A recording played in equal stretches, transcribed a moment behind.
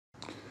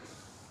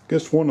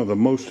guess one of the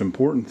most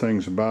important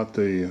things about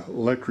the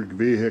electric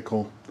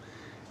vehicle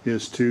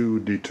is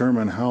to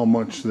determine how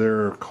much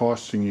they're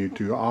costing you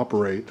to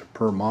operate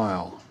per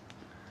mile.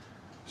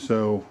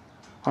 So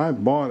I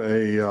bought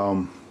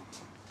a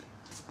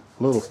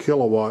little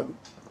kilowatt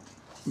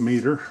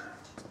meter.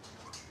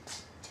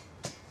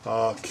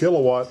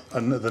 Kilowatt,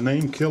 the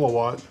name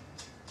Kilowatt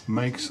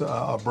makes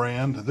a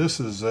brand.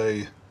 This is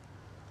a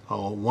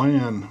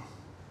it's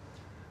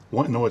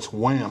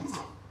WAMP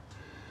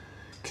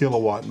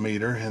kilowatt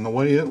meter, and the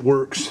way it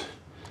works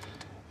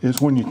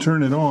is when you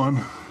turn it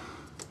on,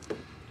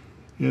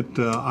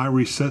 I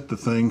reset the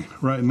thing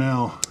right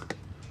now.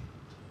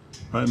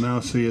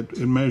 See, it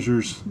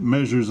measures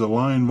the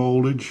line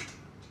voltage,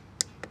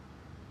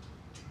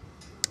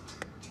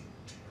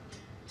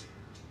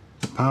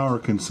 the power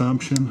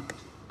consumption.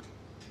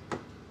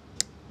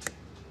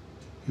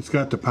 It's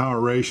got the power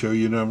ratio.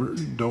 You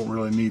don't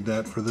really need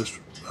that for this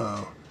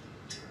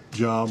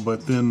job,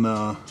 but then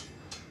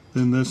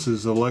this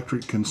is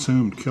electric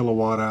consumed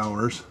kilowatt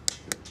hours,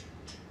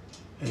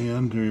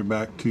 and you're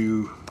back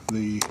to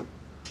the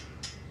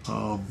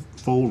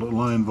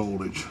line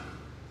voltage.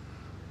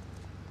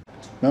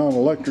 Now, an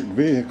electric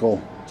vehicle,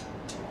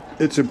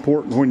 it's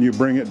important when you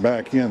bring it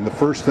back in. The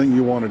first thing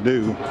you want to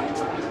do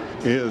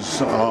is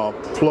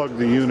plug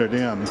the unit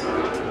in.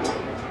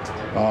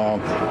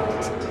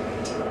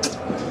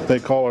 They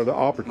call it an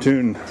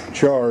opportune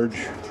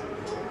charge.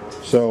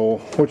 So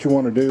what you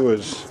want to do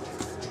is,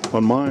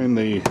 on mine,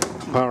 the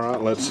power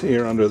outlet's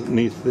here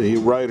underneath the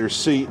rider's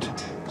seat.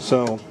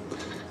 So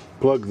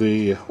plug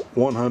the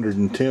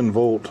 110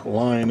 volt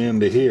line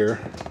into here,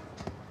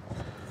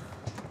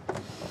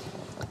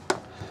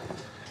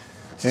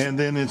 and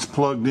then it's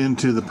plugged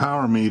into the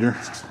power meter.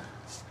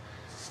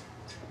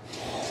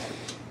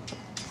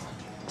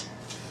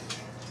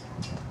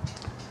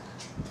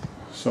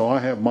 So I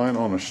have mine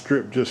on a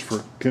strip just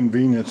for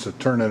convenience of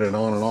turning it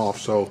on and off.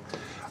 So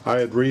I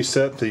had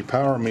reset the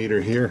power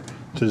meter here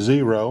to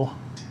 0.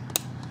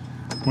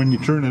 When you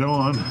turn it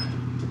on,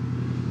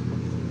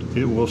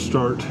 it will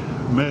start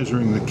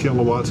measuring the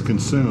kilowatts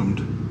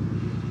consumed.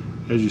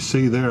 As you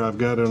see there, I've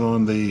got it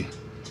on the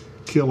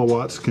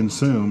kilowatts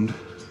consumed,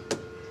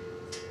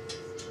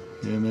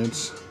 and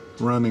it's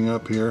running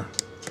up here.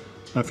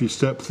 Now, if you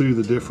step through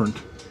the different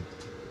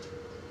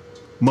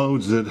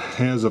modes it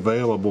has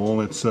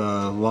available, its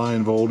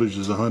line voltage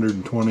is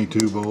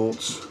 122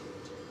 volts.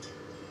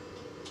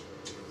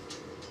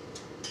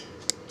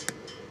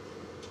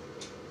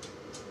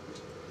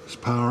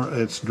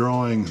 It's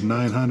drawing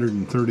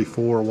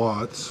 934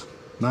 watts,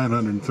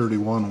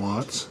 931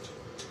 watts.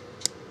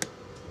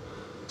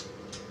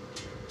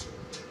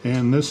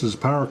 And this is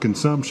power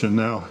consumption.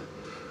 Now,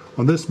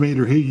 on this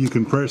meter here, you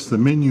can press the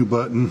menu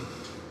button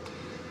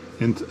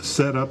and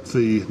set up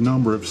the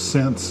number of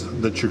cents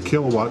that your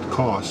kilowatt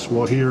costs.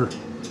 Well, here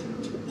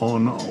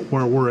on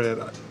where we're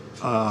at,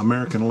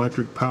 American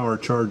Electric Power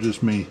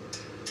charges me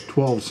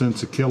 12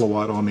 cents a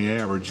kilowatt on the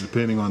average,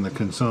 depending on the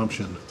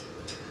consumption.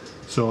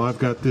 So I've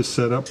got this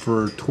set up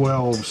for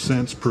 12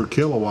 cents per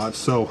kilowatt.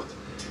 So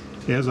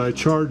as I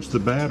charge the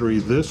battery,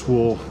 this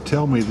will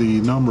tell me the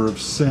number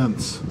of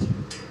cents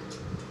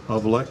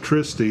of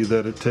electricity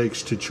that it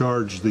takes to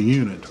charge the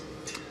unit.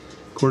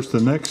 Of course,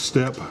 the next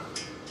step,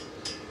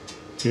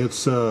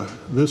 this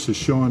is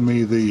showing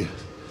me the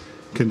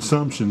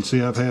consumption.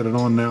 See, I've had it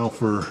on now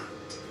for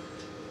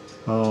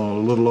a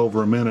little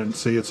over a minute.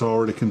 See, it's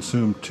already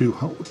consumed two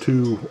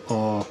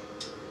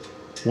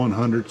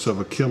 1/100ths of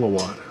a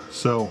kilowatt.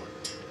 So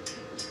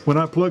when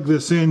I plug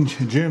this in,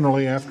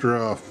 generally after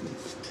a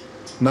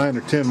 9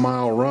 or 10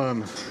 mile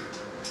run,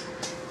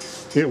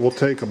 it will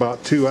take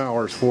about 2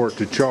 hours for it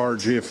to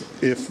charge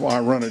if I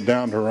run it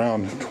down to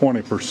around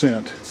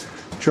 20%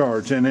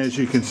 charge. And as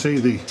you can see,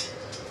 the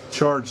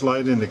charge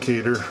light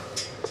indicator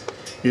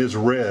is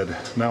red.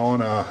 Now,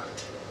 on a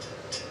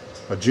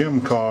gym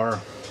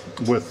car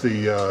with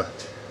the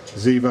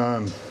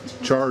Zevan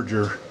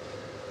charger,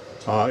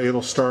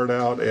 it'll start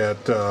out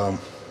at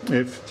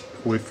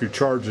if your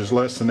charge is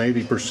less than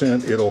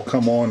 80%, it'll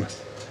come on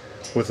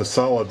with a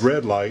solid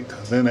red light.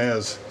 Then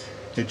as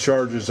it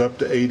charges up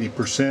to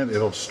 80%,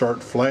 it'll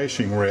start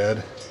flashing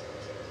red.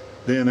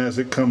 Then as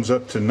it comes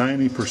up to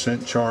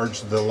 90%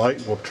 charge, the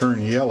light will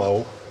turn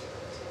yellow.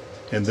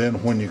 And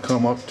then when you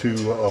come up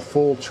to a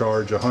full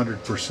charge,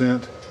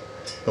 100%,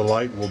 the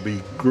light will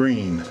be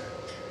green.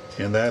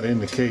 And that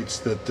indicates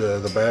that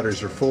the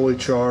batteries are fully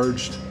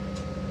charged,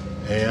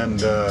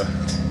 and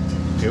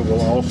it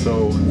will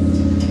also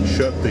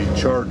shut the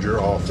charger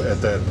off at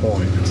that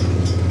point.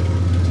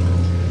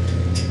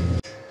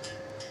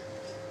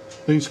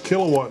 These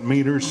kilowatt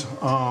meters,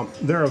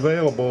 they're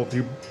available.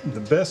 The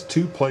best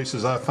two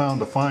places I found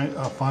to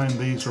find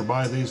these or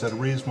buy these at a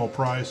reasonable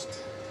price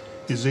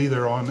is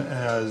either on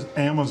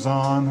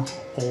Amazon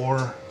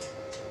or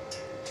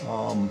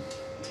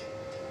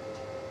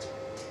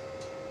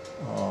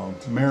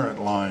Merit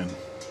Line.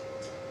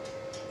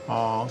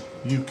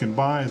 You can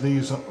buy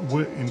these,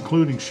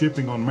 including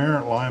shipping, on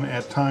Merit Line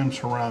at times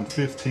for around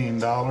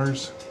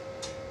 $15.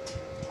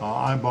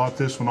 I bought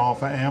this one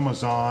off of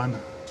Amazon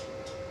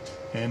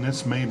and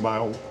it's made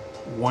by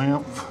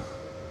WANF,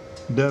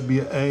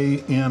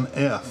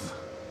 W-A-N-F,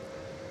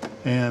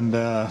 and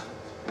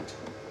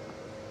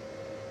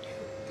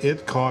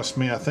it cost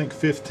me, I think,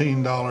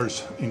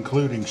 $15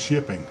 including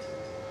shipping.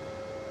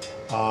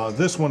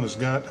 This one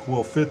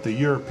will fit the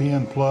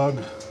European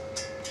plug,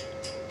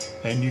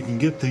 and you can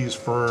get these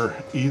for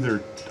either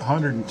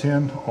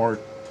 110 or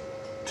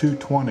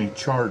 220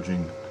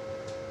 charging.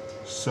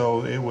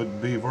 So it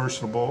would be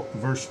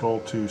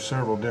versatile to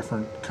several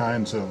different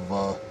kinds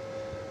of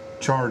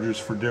chargers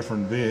for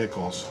different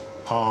vehicles.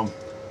 I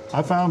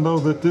found though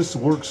that this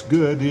works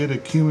good. It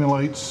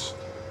accumulates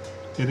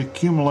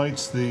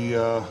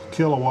the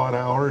kilowatt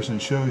hours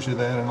and shows you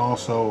that, and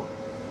also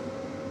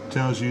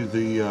tells you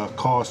the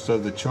cost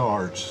of the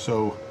charge.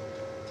 So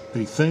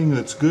the thing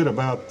that's good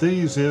about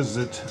these is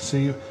that,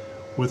 see,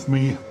 with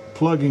me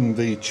plugging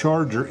the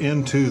charger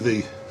into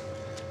the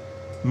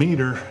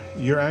meter,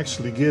 you're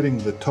actually getting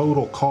the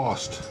total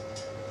cost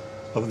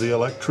of the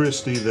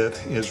electricity that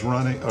is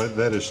running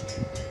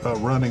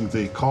running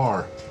the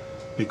car,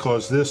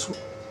 because this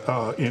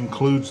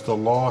includes the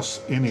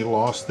loss, any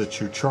loss that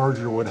your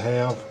charger would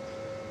have,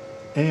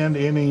 and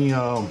any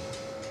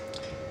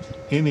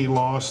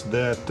loss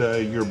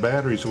that your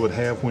batteries would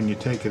have when you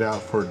take it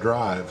out for a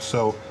drive.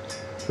 So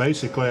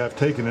basically, I've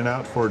taken it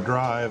out for a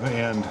drive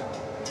and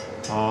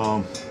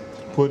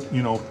put,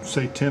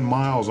 say 10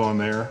 miles on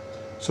there.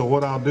 So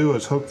what I'll do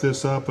is hook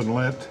this up and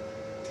let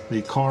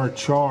the car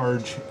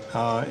charge,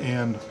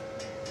 and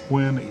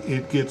when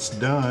it gets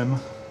done,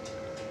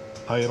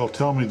 it'll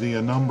tell me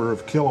the number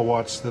of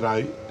kilowatts that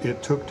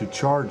it took to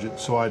charge it.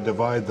 So I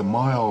divide the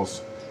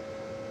miles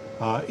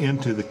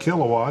into the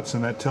kilowatts,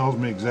 and that tells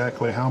me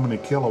exactly how many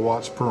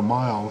kilowatts per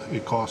mile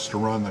it costs to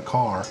run the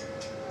car.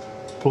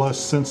 Plus,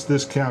 since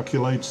this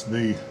calculates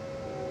the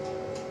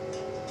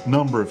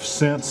number of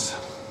cents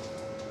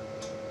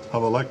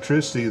of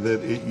electricity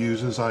that it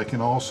uses, I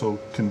can also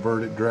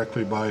convert it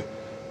directly by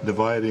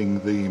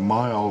dividing the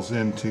miles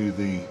into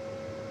the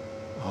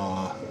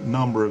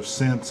number of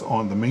cents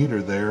on the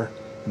meter there,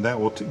 and that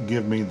will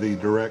give me the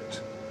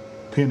direct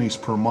pennies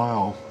per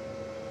mile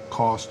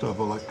cost of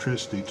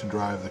electricity to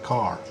drive the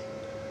car.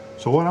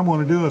 So what I'm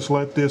going to do is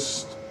let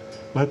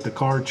the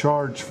car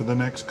charge for the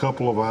next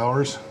couple of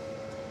hours,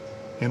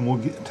 and we'll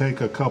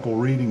take a couple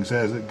readings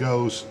as it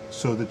goes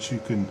so that you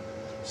can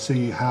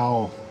see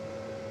how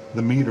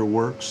the meter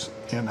works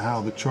and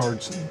how the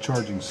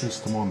charging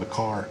system on the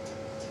car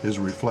is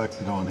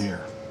reflected on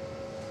here.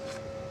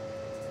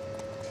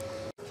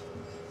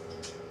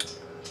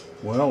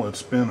 Well,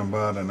 it's been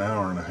about an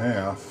hour and a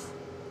half,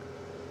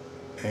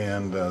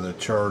 and the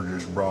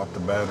chargers brought the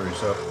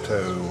batteries up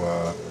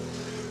to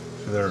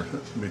they're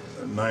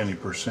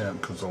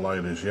 90% because the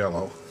light is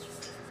yellow.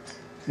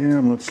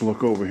 And let's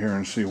look over here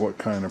and see what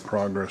kind of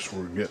progress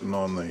we're getting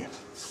on the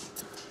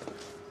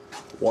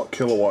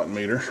kilowatt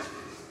meter.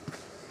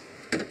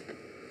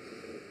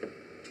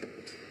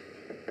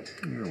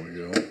 There we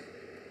go.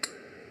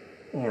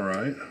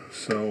 Alright,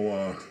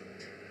 so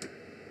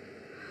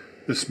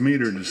this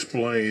meter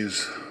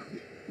displays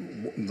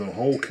the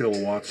whole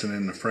kilowatts and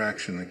then the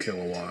fraction of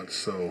kilowatts.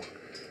 So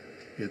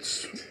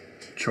it's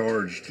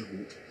charged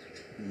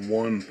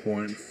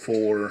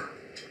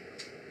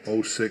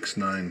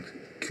 1.4069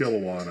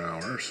 kilowatt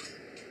hours.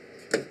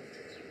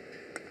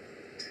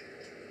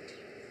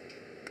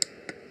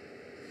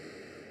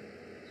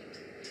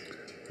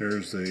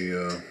 There's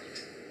the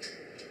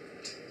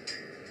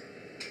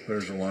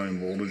line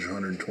voltage,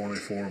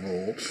 124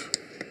 volts.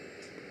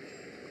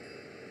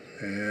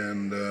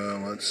 And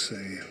let's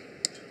see,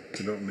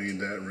 we don't need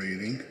that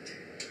reading.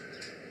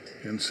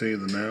 And see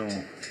that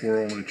now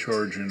we're only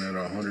charging at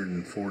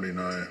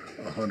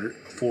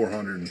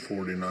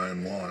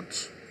 449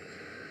 watts.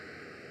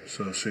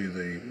 So see,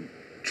 the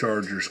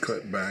charger's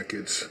cut back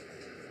its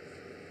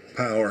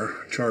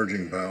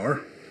charging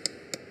power.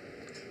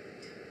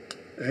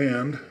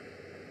 And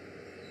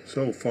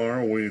so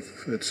far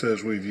it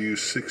says we've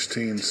used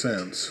 16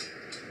 cents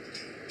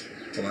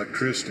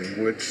electricity,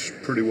 which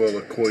pretty well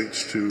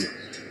equates to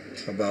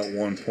about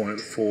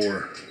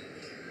 1.4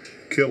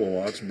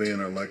 kilowatts, being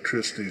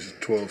electricity is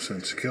 12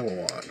 cents a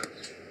kilowatt.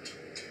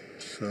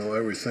 So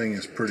everything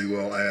is pretty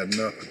well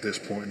adding up at this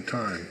point in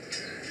time.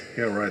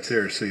 Yeah, right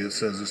there, see, it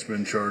says it's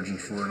been charging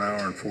for an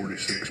hour and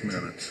 46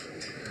 minutes.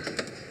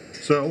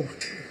 So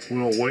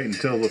we'll wait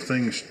until the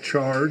thing's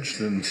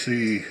charged and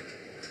see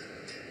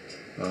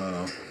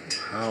how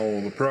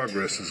the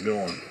progress is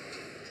going.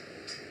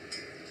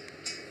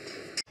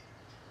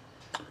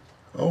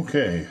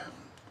 Okay,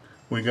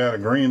 we got a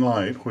green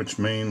light, which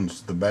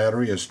means the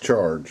battery is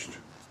charged.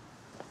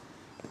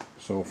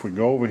 So if we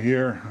go over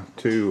here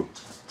to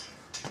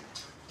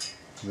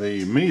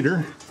the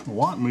meter,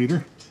 watt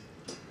meter,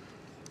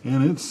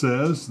 and it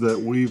says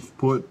that we've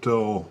put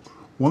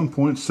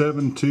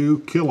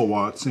 1.72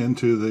 kilowatts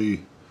into the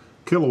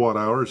kilowatt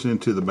hours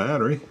into the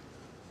battery.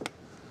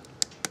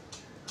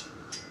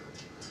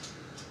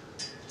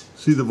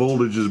 See, the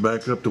voltage is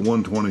back up to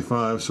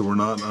 125, so we're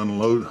not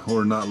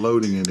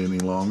loading it any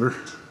longer.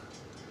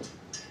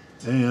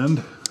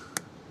 And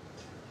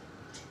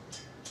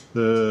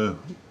The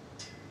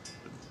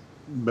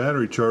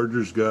battery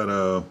charger's got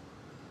a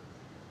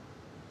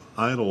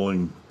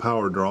idling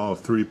power draw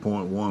of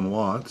 3.1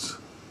 watts.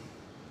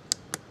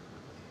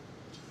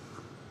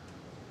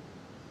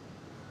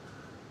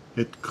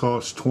 It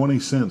costs 20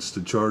 cents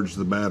to charge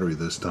the battery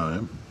this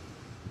time,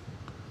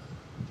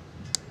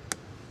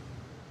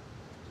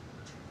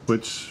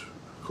 which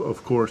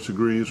of course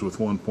agrees with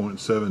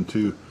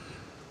 1.72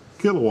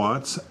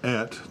 kilowatts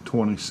at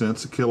 20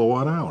 cents a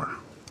kilowatt hour.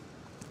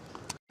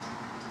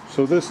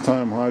 So this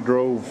time I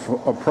drove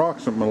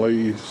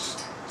approximately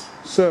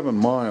 7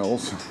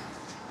 miles.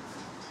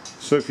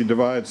 So if you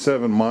divide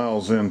 7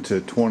 miles into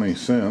 20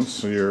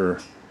 cents, you're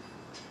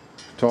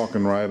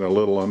talking right a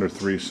little under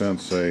 3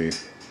 cents a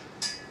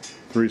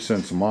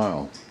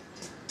mile.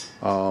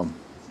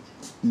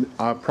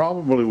 I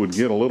probably would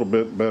get a little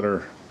bit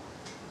better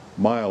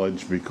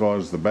mileage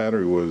because the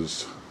battery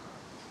was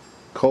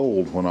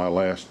cold when I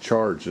last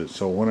charged it.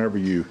 So whenever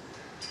you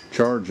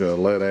charge a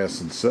lead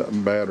acid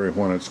battery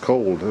when it's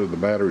cold, the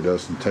battery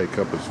doesn't take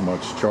up as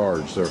much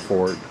charge,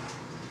 therefore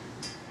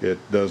it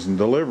doesn't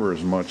deliver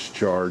as much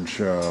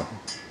charge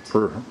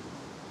per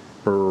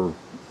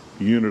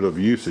unit of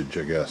usage,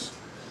 I guess.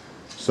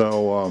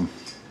 So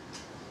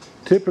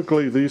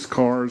typically these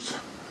cars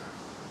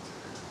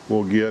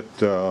will get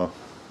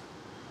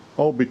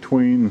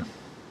between,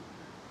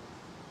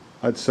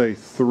 I'd say,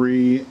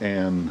 3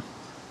 and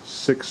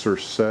 6 or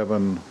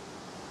 7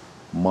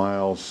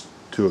 miles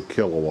to a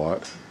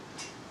kilowatt,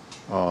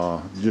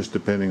 just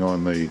depending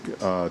on the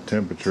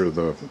temperature of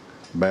the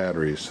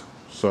batteries.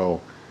 So,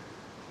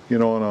 you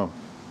know, on a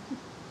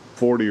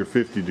 40 or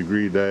 50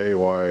 degree day,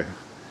 why,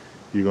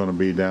 you're going to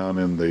be down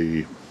in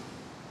the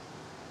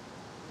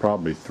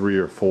probably 3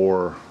 or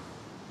 4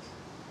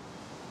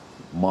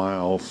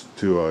 miles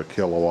to a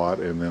kilowatt,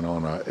 and then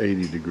on a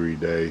 80 degree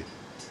day,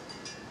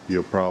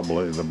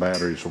 the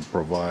batteries will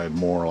provide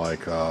more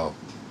like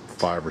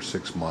 5 or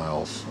 6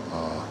 miles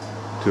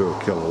to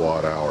a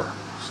kilowatt hour.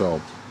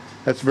 So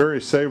that's very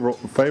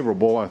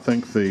favorable. I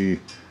think the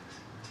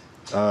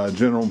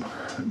General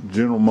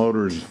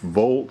Motors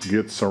Volt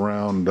gets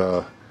around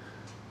about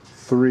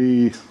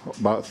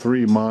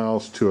 3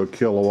 miles to a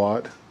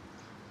kilowatt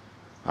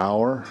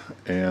hour,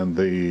 and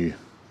the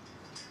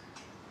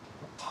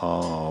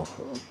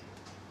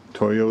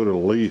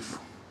Toyota Leaf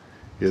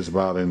is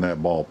about in that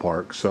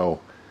ballpark. So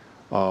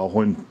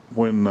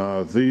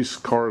when these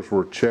cars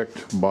were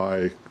checked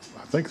by,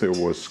 I think there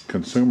was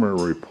Consumer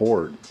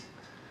Report,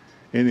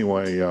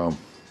 anyway,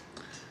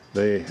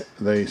 they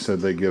said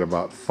they get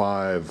about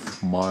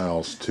 5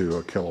 miles to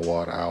a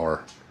kilowatt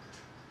hour,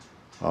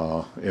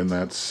 and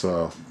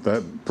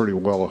that pretty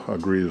well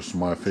agrees with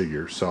my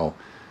figure. So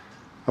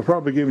I've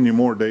probably given you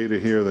more data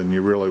here than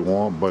you really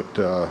want, but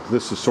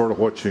this is sort of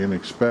what you can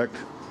expect.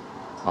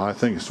 I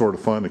think it's sort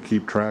of fun to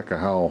keep track of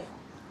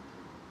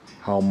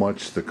how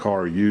much the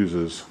car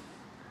uses,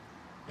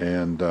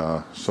 and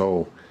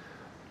so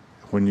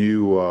when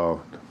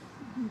you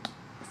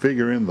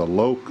figure in the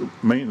low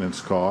maintenance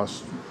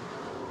cost,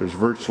 there's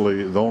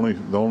virtually the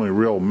only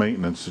real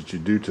maintenance that you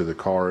do to the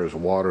car is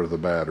water the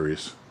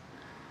batteries,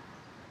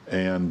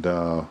 and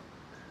the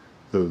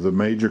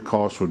major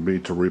cost would be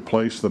to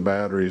replace the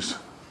batteries,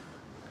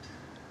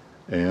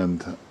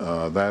 and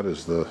that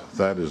is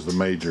the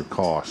major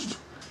cost.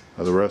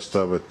 The rest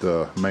of it,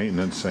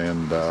 maintenance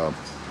and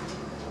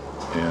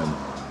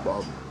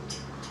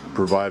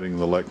providing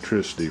the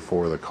electricity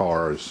for the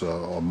car, is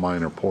a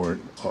minor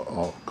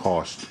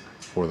cost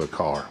for the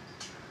car.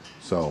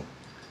 So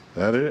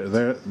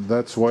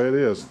that's the way it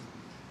is.